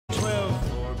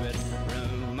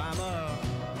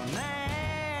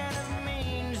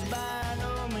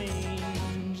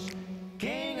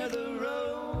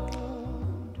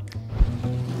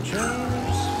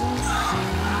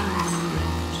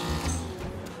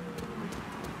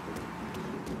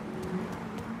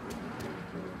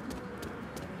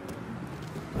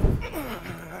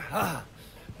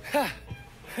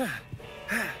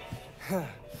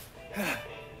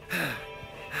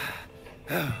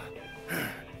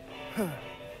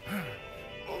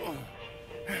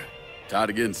Tired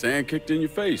of getting sand kicked in your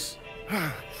face?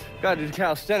 Gotta do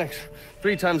calisthenics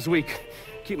 3 times a week.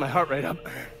 Keep my heart rate up.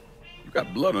 You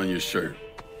got blood on your shirt.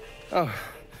 Oh,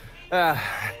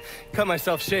 cut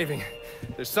myself shaving.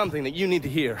 There's something that you need to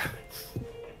hear.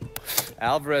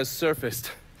 Alvarez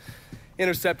surfaced.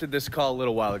 Intercepted this call a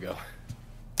little while ago.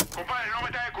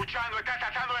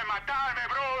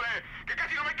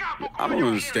 I don't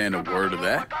understand a word of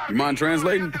that. You mind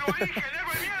translating?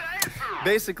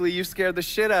 Basically, you scared the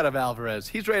shit out of Alvarez.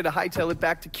 He's ready to hightail it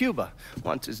back to Cuba.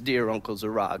 Wants his dear Uncle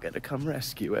Zaraga to come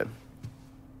rescue him.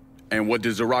 And what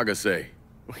did Zaraga say?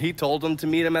 He told him to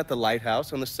meet him at the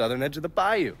lighthouse on the southern edge of the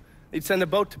bayou. They'd send a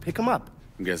boat to pick him up.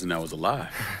 I'm guessing that was a lie.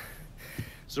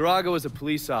 Zaraga was a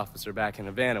police officer back in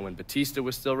Havana when Batista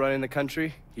was still running the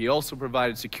country. He also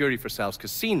provided security for Sal's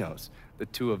casinos. The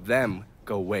two of them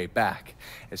go way back.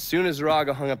 As soon as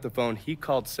Zaraga hung up the phone, he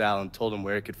called Sal and told him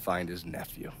where he could find his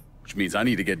nephew. Which means I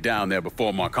need to get down there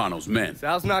before Marcano's men.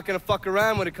 Sal's not gonna fuck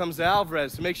around when it comes to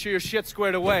Alvarez, so make sure your shit's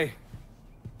squared away.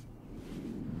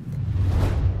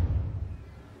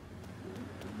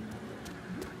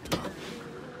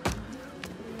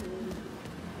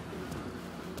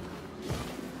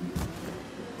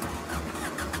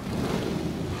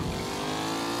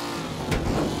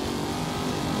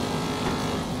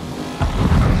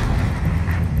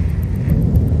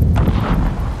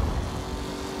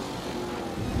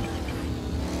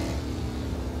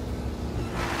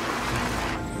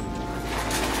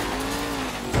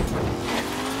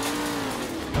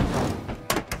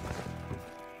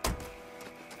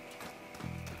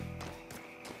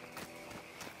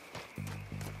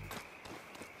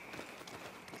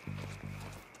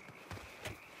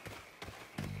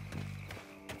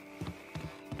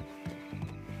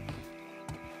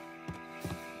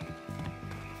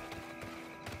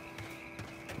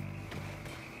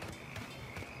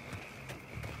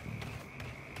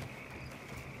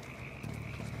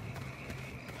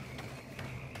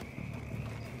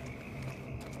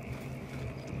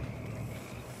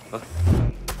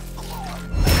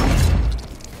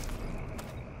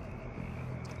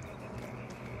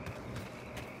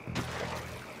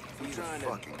 He's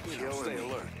fucking killing me.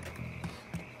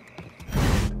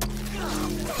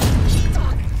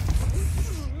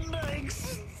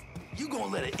 You gonna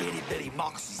let an itty-bitty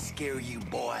moccasin scare you,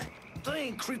 boy? They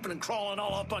ain't creeping and crawling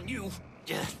all up on you.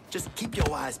 Just keep your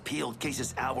eyes peeled in case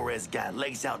this Alvarez guy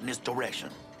lays out in this direction.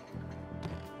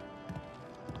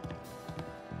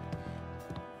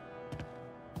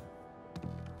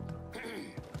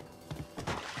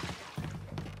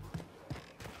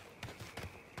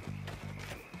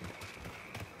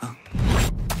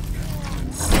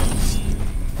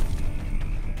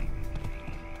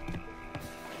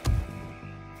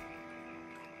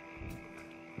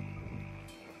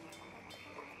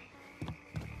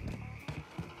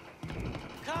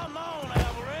 Come on,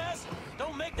 Alvarez.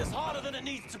 Don't make this harder than it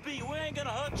needs to be. We ain't gonna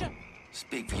hurt you.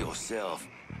 Speak for yourself.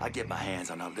 I get my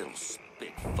hands on a little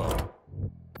spit fuck.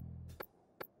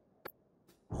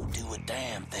 Won't do a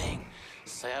damn thing.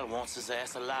 Sal wants his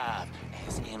ass alive,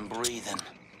 as in breathing.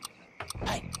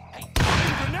 Hey.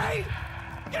 Grenade!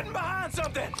 Getting behind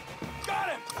something! Got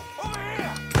him! Over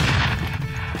here!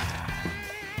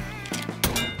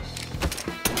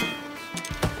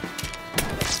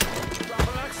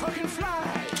 Dropping like fucking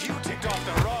flies! You ticked off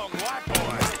the wrong white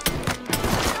boy!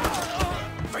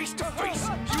 Face to face!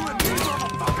 You and me,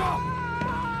 motherfucker!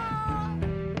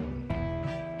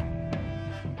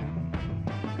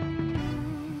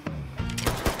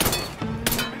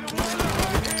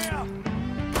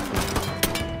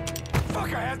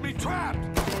 Fucker has me trapped!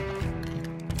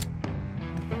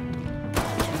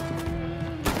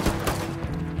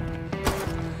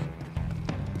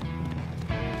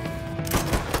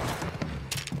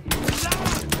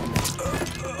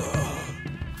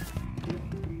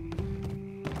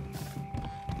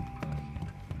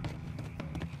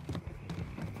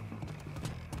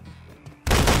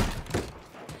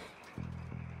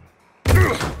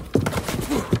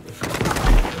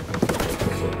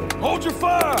 Hold your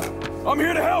fire! I'm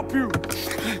here to help you!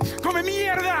 Come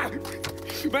mierda!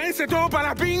 Váyanse todo para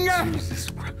la pinga!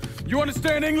 You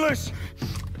understand English?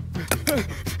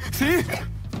 See?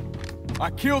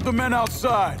 I killed the men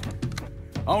outside.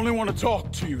 I only want to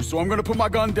talk to you, so I'm gonna put my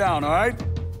gun down, all right?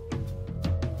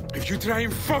 If you try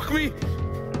and fuck me,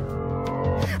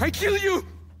 I kill you!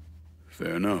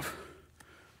 Fair enough.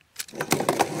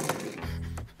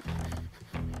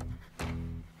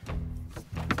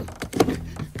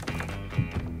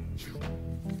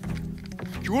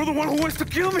 You're the one who wants to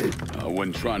kill me! I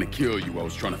wasn't trying to kill you, I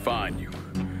was trying to find you.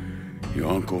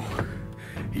 Your uncle,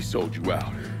 he sold you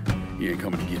out. He ain't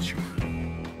coming to get you.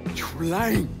 You're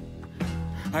lying!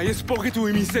 I just spoke to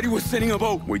him, he said he was sending a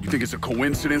boat. Wait, you think it's a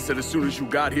coincidence that as soon as you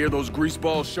got here, those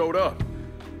greaseballs showed up?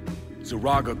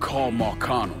 Zaraga called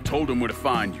Marcano, told him where to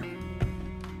find you.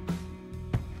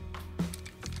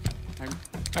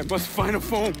 I must find a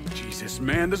phone. Jesus,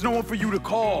 man, there's no one for you to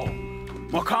call.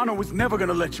 Marcano was never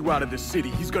gonna let you out of this city.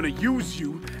 He's gonna use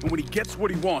you, and when he gets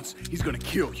what he wants, he's gonna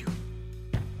kill you.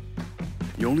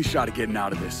 The only shot at getting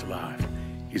out of this alive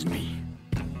is me.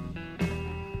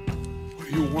 What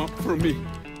do you want from me?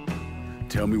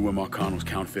 Tell me where Marcano's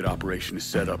counterfeit operation is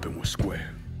set up and we're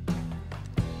square.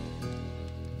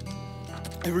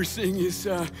 Everything is,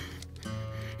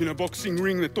 in a boxing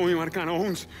ring that Tony Marcano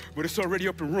owns, but it's already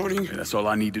up and running. Yeah, that's all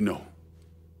I need to know.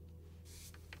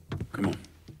 Come on.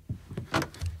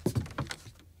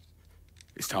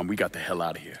 It's time we got the hell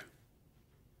out of here.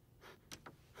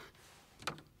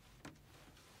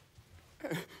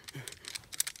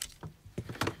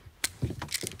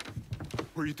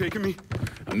 Where are you taking me?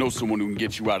 I know someone who can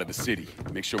get you out of the city.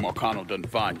 Make sure Marcano doesn't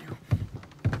find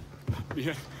you.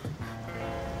 Yeah.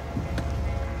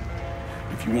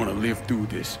 If you want to live through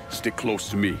this, stick close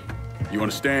to me. You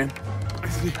understand?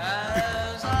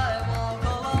 As I walk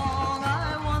along,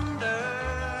 I wonder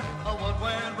what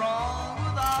went wrong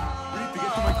with our We need to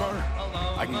get to my car.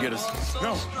 I can get us.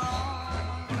 No.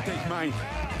 You take mine.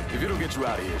 If it'll get you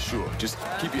out of here, sure. Just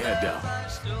keep your head down.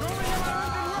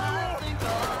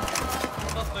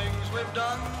 the things we've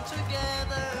done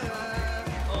together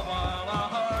while our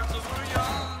hearts were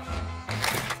young.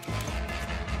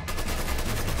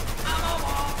 I'm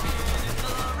walking in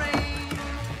the rain,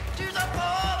 tears are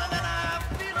falling and I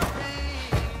feel a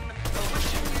pain,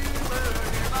 wishing you were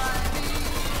here by me.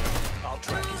 I'll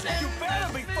track his ass. You better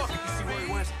be fucking to see where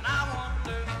he went. And I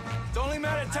wonder, It's only a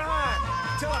matter of time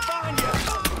till I find you.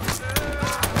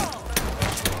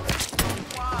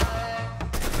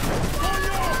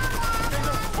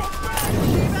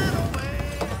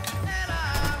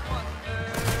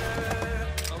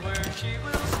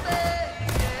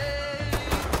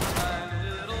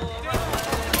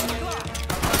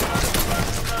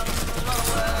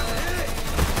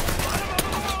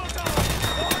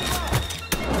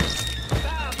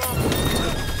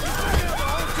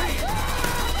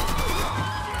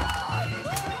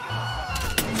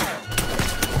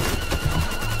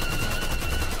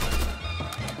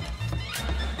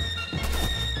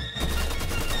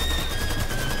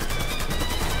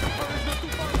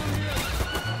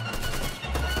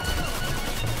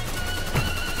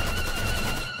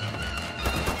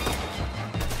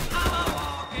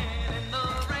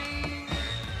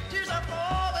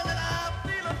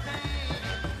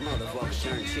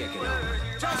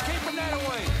 Just keeping that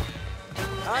away.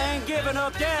 I ain't giving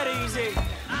up that easy.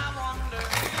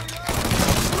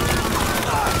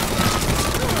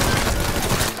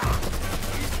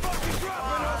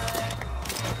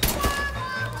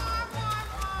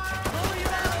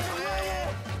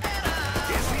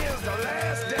 This here's the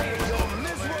last day of your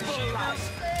miserable life.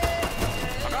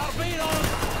 I got a beat on him.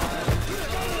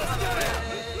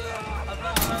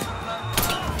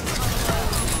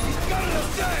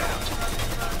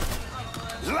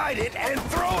 Light it and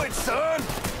throw it, son!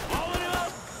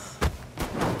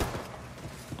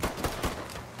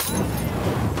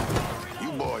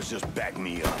 You boys just back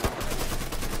me up.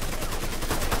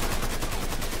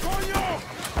 Coño!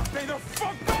 Stay the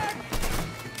fuck back!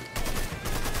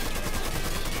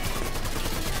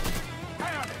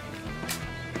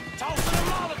 Tossing a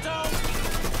Molotov.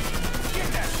 Get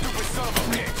that stupid son of a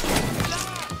bitch!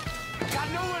 Got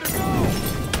nowhere to go!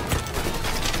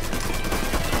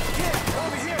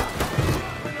 Over here!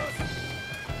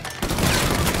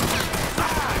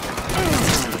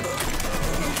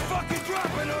 He's fucking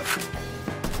dropping us!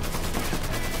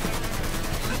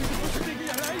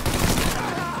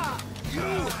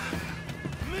 You!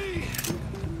 Me!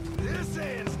 This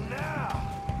ends now!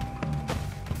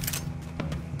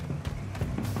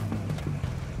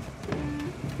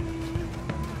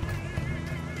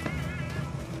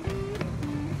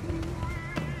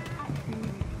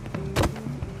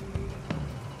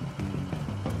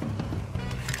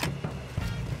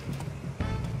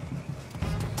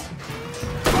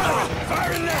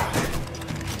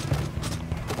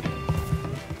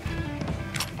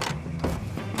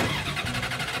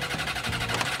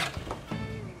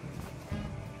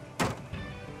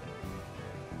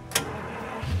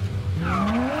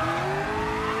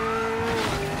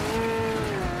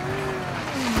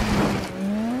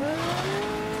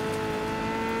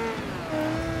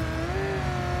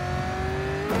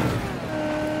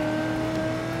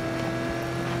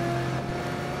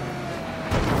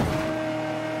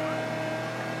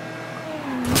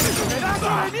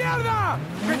 ¡Pedazo de mierda!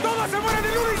 ¡Que todos se mueren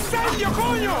en un incendio,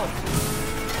 coño!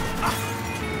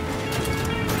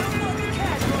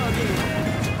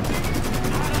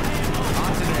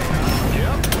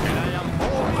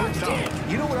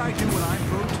 You know what I do when I'm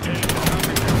pooped?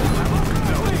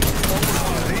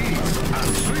 One of these. A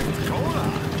sweet cola.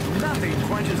 Nothing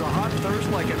quenches a hot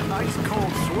thirst like an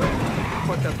ice-cold swig.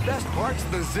 But the best part's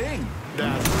the zing.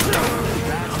 That's the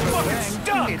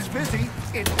thing. It's fizzy,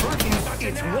 it's perky,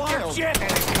 it's wild, and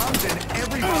it comes in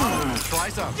every bottle. Try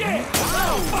some. Yeah!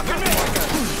 Oh, fucking man!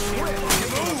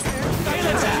 Feel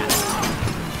it out!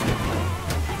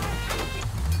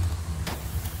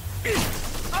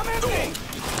 I'm empty!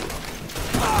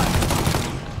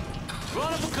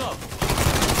 Run up a cup.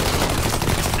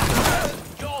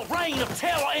 Your reign of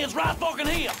terror ends right fucking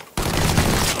here!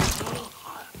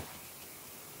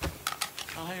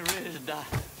 I ain't ready to die.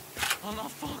 I'm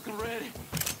not fucking ready.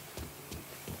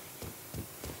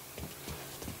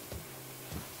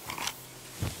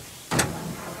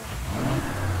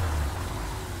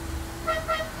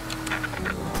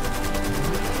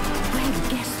 Where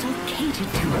guests are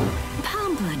catered to,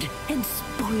 pampered and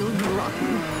spoiled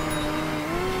rotten.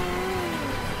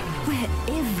 Where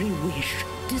every wish,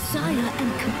 desire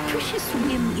and capricious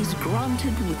whim is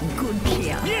granted with good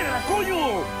cheer. ¡Mierda,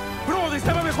 coño! Bro,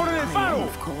 estaba mejor en el faro!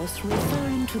 Of course,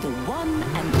 referring to the one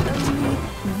and only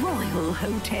Royal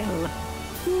Hotel.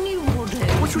 New Order.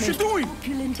 What you doing?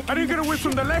 I didn't get away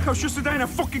from the lake house just to die in a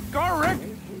fucking car wreck!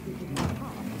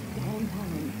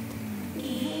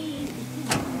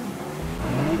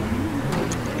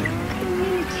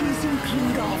 Amenities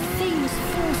include our famous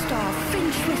four-star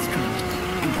French restaurant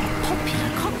and our popular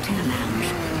cocktail lounge,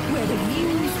 where the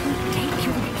views will take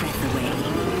your breath away.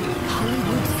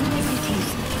 Hollywood celebrities,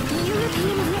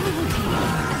 European royalty,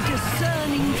 and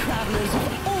discerning travelers of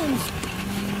all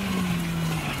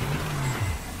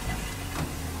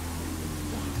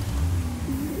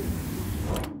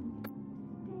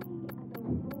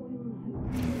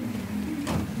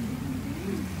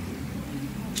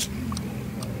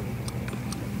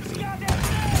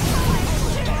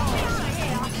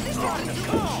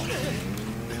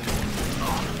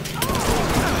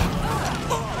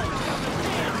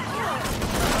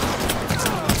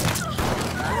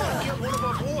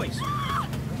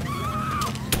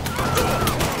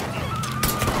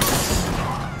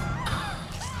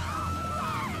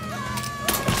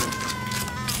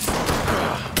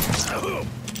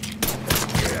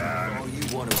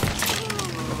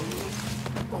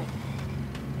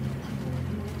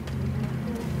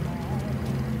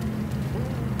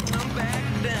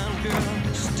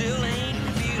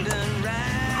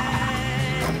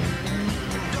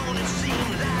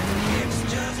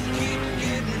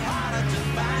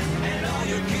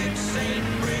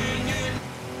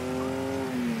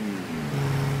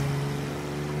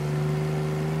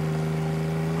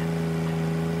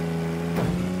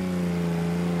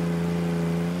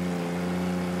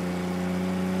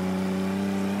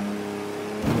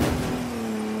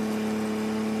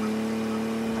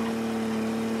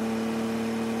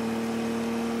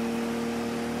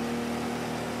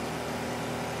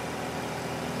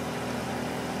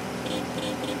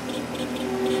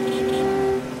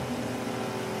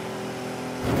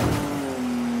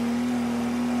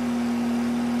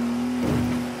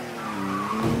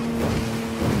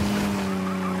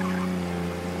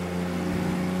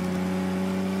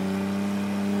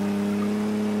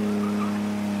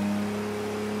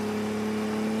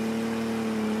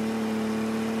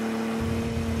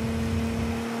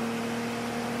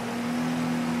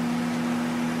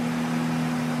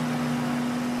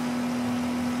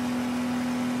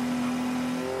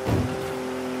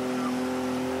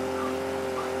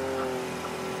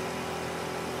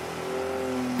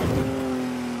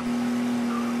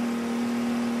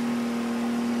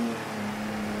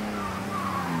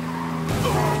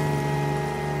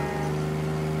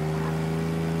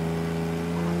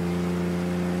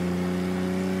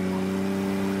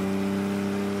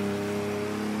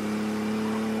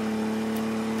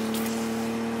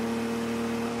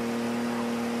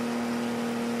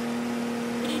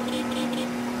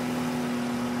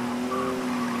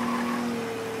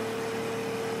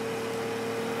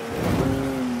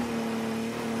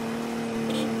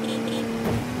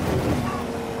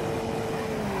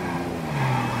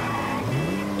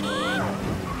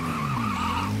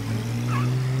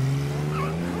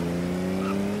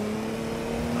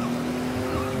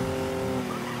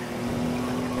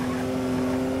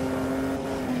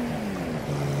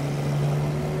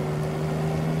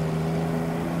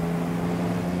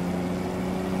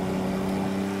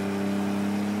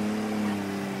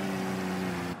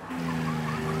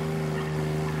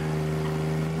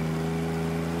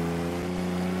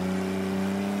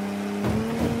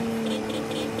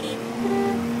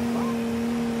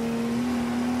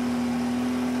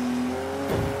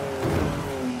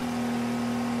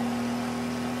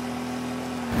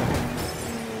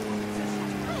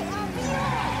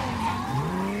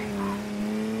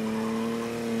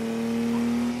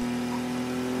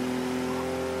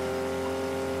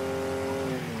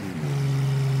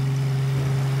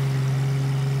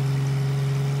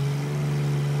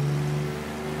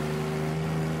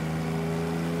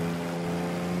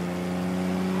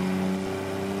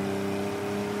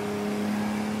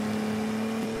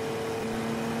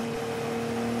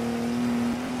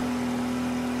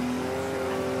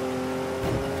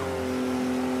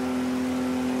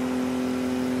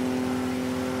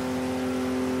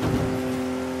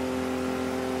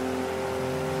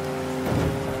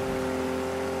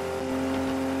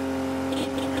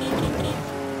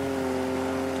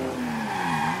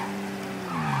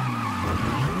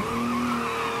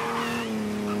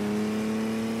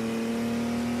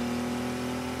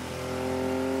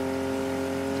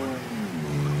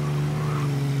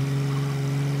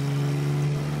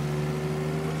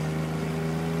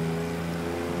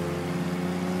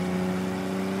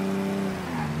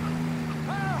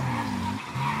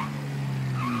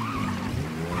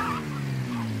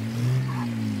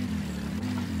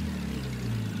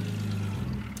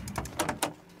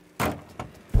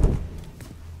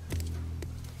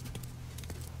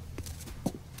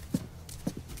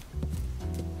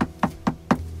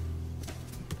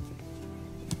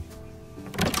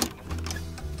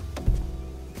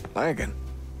Lincoln?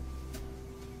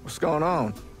 What's going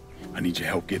on? I need your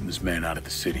help getting this man out of the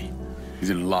city.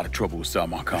 He's in a lot of trouble with Sal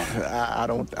Marcano. I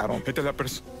don't... Esta es la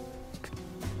person.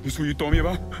 This who you told me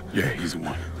about? Yeah, he's the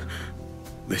one.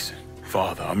 Listen,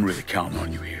 Father, I'm really counting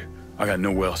on you here. I got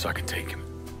nowhere else I can take him.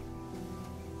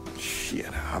 Shit,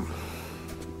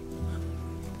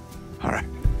 all right.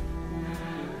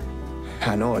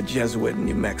 I know a Jesuit in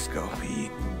New Mexico.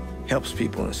 He helps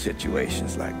people in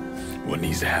situations like... What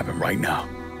needs to happen right now?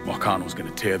 Marcano's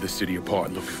gonna tear the city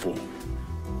apart looking for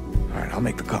him. All right, I'll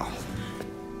make the call.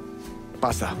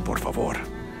 Pasa, por favor.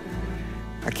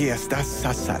 Aquí estás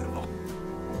a salvo.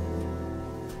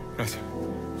 Gracias.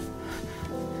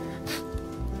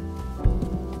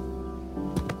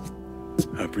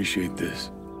 I appreciate this.